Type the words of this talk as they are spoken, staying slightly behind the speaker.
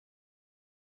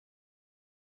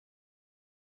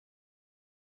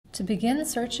To begin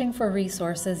searching for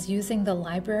resources using the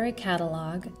library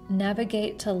catalog,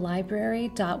 navigate to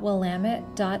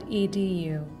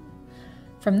library.willamette.edu.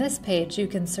 From this page, you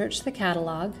can search the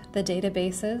catalog, the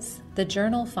databases, the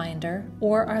journal finder,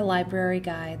 or our library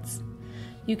guides.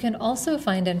 You can also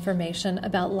find information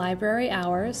about library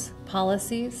hours,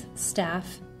 policies,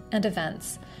 staff, and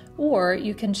events, or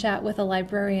you can chat with a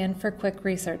librarian for quick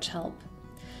research help.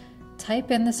 Type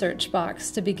in the search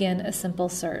box to begin a simple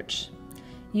search.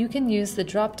 You can use the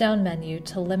drop-down menu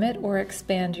to limit or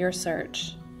expand your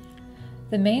search.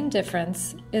 The main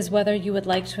difference is whether you would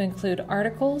like to include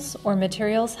articles or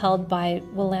materials held by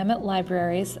Willamette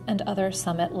libraries and other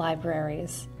Summit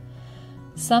libraries.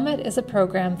 Summit is a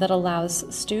program that allows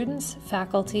students,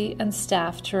 faculty, and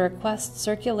staff to request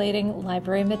circulating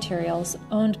library materials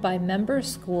owned by member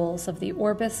schools of the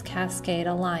Orbis Cascade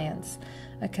Alliance,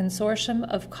 a consortium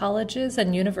of colleges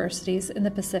and universities in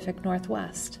the Pacific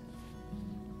Northwest.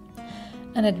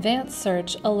 An advanced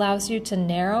search allows you to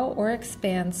narrow or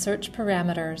expand search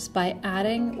parameters by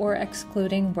adding or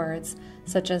excluding words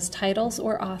such as titles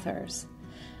or authors.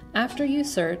 After you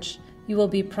search, you will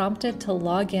be prompted to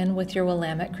log in with your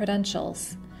Willamette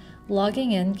credentials.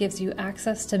 Logging in gives you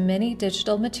access to many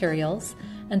digital materials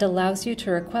and allows you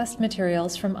to request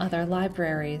materials from other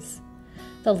libraries.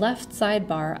 The left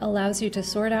sidebar allows you to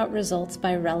sort out results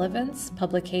by relevance,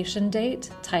 publication date,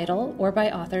 title, or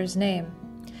by author's name.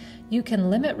 You can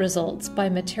limit results by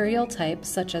material type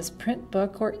such as print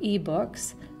book or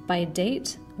ebooks, by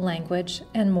date, language,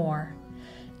 and more.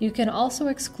 You can also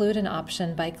exclude an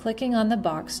option by clicking on the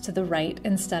box to the right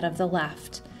instead of the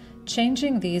left.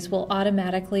 Changing these will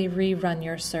automatically rerun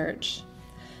your search.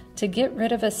 To get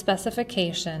rid of a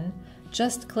specification,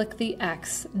 just click the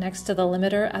X next to the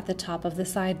limiter at the top of the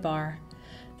sidebar.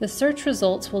 The search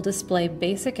results will display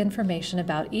basic information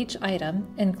about each item,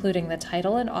 including the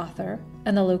title and author,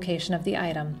 and the location of the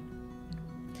item.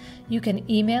 You can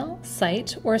email,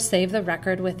 cite, or save the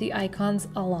record with the icons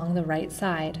along the right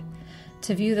side.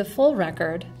 To view the full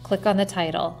record, click on the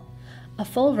title. A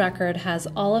full record has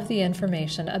all of the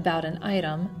information about an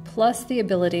item, plus the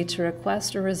ability to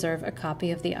request or reserve a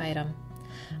copy of the item.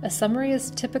 A summary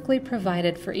is typically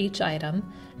provided for each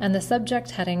item, and the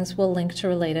subject headings will link to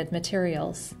related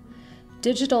materials.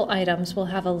 Digital items will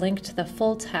have a link to the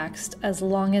full text as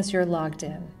long as you're logged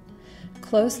in.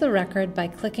 Close the record by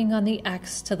clicking on the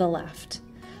X to the left.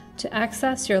 To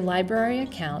access your library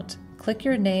account, click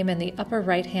your name in the upper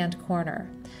right-hand corner.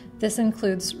 This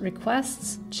includes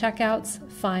requests,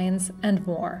 checkouts, fines, and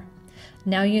more.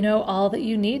 Now you know all that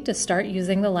you need to start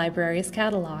using the library's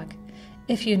catalog.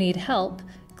 If you need help,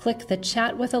 click the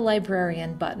Chat with a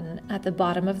Librarian button at the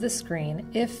bottom of the screen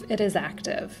if it is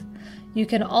active. You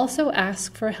can also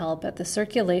ask for help at the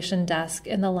circulation desk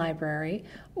in the library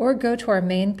or go to our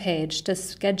main page to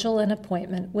schedule an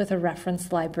appointment with a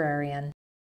reference librarian.